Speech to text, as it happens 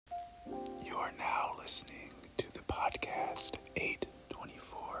listening to the podcast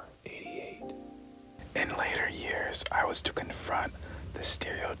 82488. In later years, I was to confront the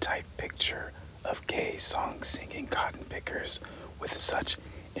stereotype picture of gay song-singing cotton pickers with such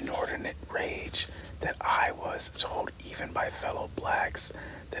inordinate rage that I was told even by fellow blacks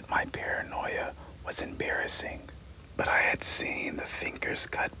that my paranoia was embarrassing. But I had seen the fingers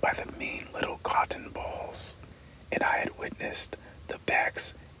cut by the mean little cotton balls, and I had witnessed the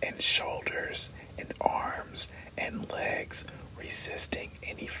backs and shoulders and arms and legs resisting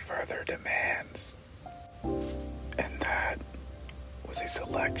any further demands. And that was a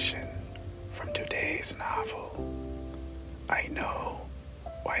selection from today's novel, I Know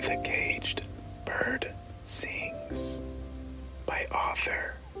Why the Caged Bird Sings, by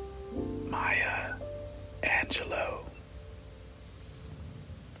author Maya Angelou.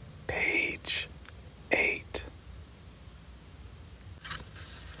 Page 8.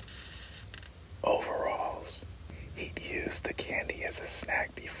 Overalls. He'd used the candy as a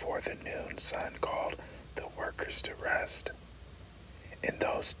snack before the noon sun called the workers to rest. In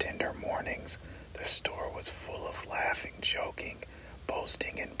those tender mornings, the store was full of laughing, joking,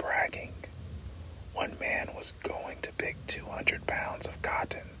 boasting, and bragging. One man was going to pick 200 pounds of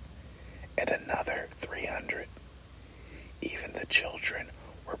cotton, and another 300. Even the children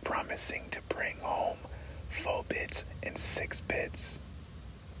were promising to bring home 4 bits and 6 bits.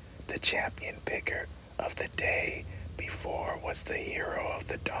 The champion picker of the day before was the hero of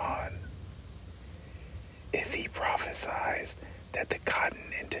the dawn. If he prophesied that the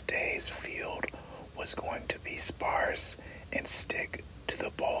cotton in today's field was going to be sparse and stick to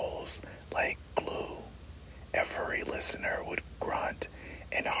the bowls like glue, every listener would grunt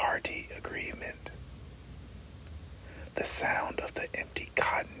in hearty agreement. The sound of the empty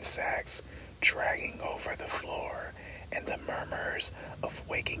cotton sacks dragging over the floor and the murmurs of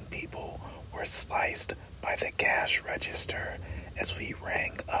waking people were sliced by the cash register as we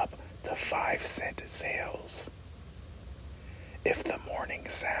rang up the 5-cent sales. If the morning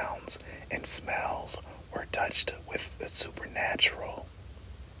sounds and smells were touched with the supernatural,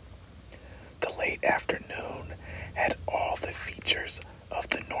 the late afternoon had all the features of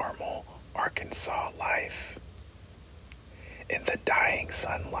the normal Arkansas life. In the dying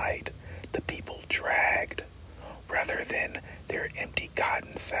sunlight, the people dragged, rather than their empty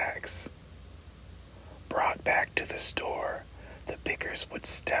cotton sacks. Brought back to the store, the pickers would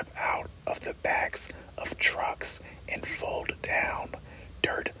step out of the backs of trucks and fold down,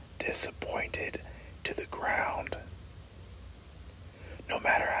 dirt disappointed, to the ground. No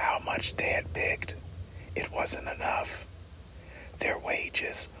matter how much they had picked, it wasn't enough. Their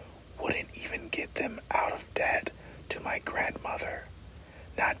wages wouldn't even get them out of debt to my grandmother,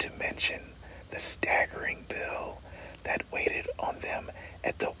 not to mention the staggering bill that waited on them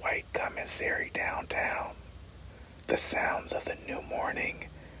at the white commissary downtown. The sounds of the new morning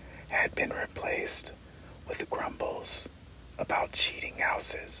had been replaced with grumbles about cheating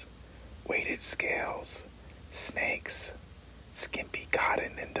houses, weighted scales, snakes, skimpy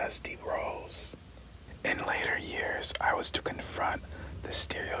cotton, and dusty rolls. In later years, I was to confront the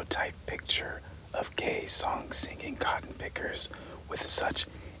stereotype picture of gay song-singing cotton pickers with such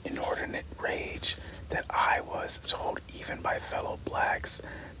inordinate rage that I was told even by fellow blacks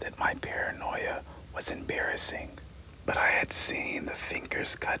that my paranoia was embarrassing. But I had seen the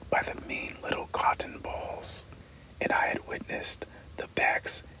fingers cut by the mean little cotton balls, and I had witnessed the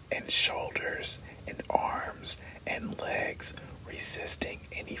backs and shoulders and arms and legs resisting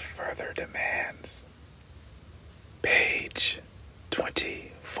any further demands. Page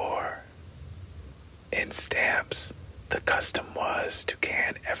 24. In stamps, the custom was to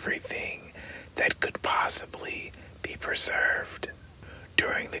can everything that could possibly be preserved.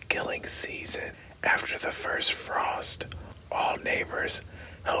 During the killing season, after the first frost, all neighbors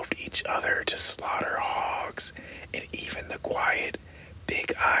helped each other to slaughter hogs, and even the quiet,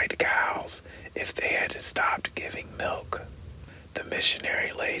 big-eyed cows if they had stopped giving milk. The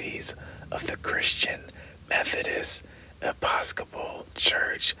missionary ladies of the Christian Methodist Episcopal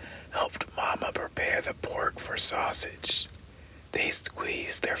Church helped Mama prepare the pork for sausage. They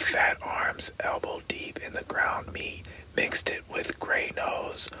squeezed their fat arms elbow deep in the ground meat, mixed it with gray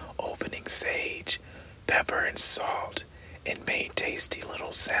nose, opening sage, pepper, and salt, and made tasty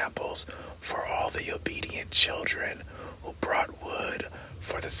little samples for all the obedient children who brought wood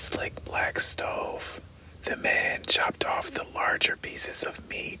for the slick black stove. The men chopped off the larger pieces of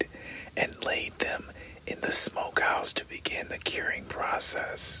meat and laid them in the smokehouse to begin the curing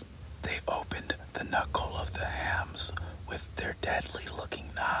process. They opened the knuckle of the hams with their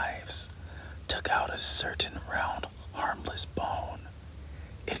deadly-looking knives, took out a certain round, harmless bone.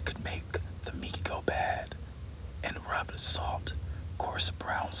 It could make the meat go bad and rubbed salt, coarse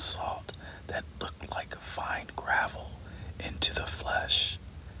brown salt that looked like fine gravel, into the flesh,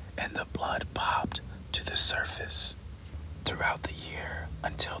 and the blood popped to the surface. Throughout the year,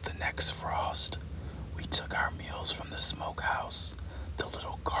 until the next frost, we took our meals from the smokehouse, the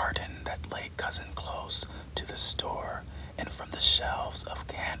little garden that lay cousin close to the store, and from the shelves of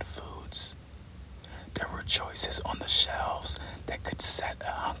canned foods. There were choices on the shelves that could set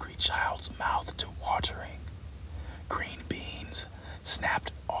a hungry child's mouth to watering. Green beans,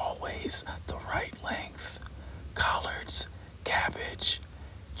 snapped always the right length, collards, cabbage,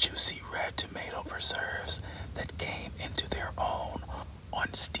 juicy red tomato preserves that came into their own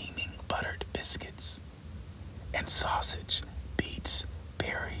on steaming buttered biscuits, and sausage, beets,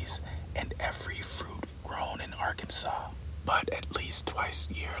 berries, and every fruit grown in Arkansas. But at least twice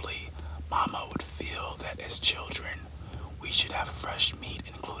yearly, Mama would feel that as children, we should have fresh meat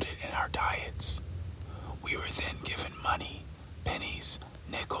included in our diets. We were then given money, pennies,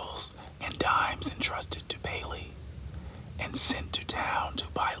 nickels, and dimes entrusted to Bailey, and sent to town to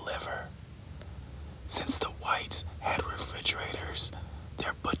buy liver. Since the whites had refrigerators,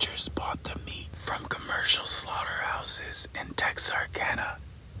 their butchers bought the meat from commercial slaughterhouses in Texarkana.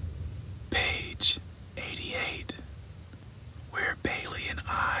 Page 88, where Bailey and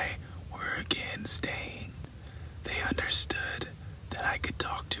I were again staying. They understood that I could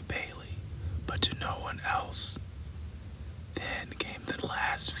talk to Bailey, but to no one else. Then came the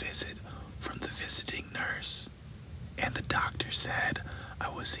last visit from the visiting nurse, and the doctor said I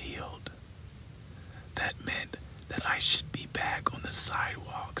was healed. That meant that I should be back on the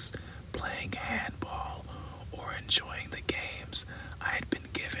sidewalks playing handball or enjoying the games I had been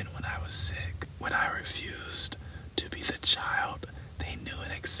given when I was sick, when I refused to be the child they knew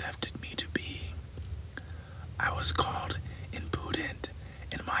and accepted me to be. I was called impudent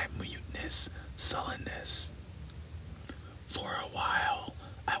in my muteness, sullenness. For a while,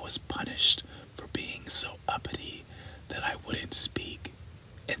 I was punished for being so uppity that I wouldn't speak,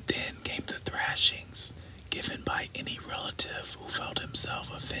 and then came the thrashings given by any relative who felt himself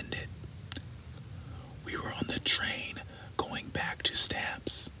offended. We were on the train going back to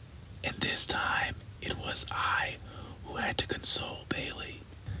Stamps, and this time it was I who had to console Bailey.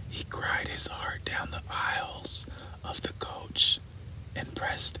 He cried his heart down the aisles of the coach and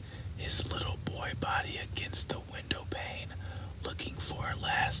pressed his little boy body against the window pane, looking for a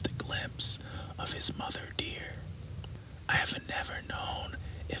last glimpse of his mother dear. I have never known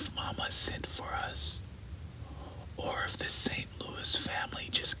if Mama sent for us, or if the St. Louis family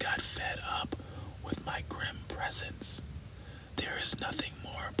just got fed up with my grim presence. There is nothing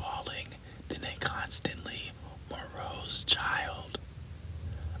more appalling than a constantly morose child.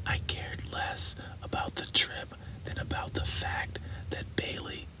 I cared less about the trip than about the fact that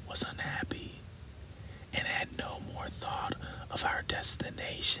Bailey was unhappy, and had no more thought of our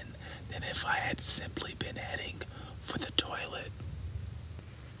destination than if I had simply been heading for the toilet.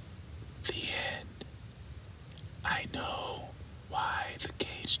 The end. I know why the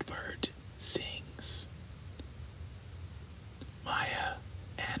caged bird sings. Maya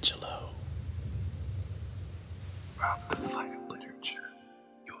Angelou. Throughout the flight of literature,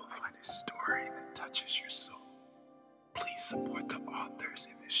 you will find a story that touches your soul. Please support the authors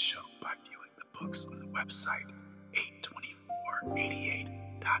in this show by viewing the books on the website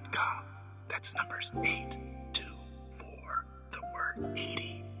 82488.com. That's numbers 824, the word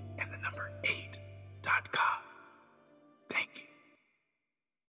 80.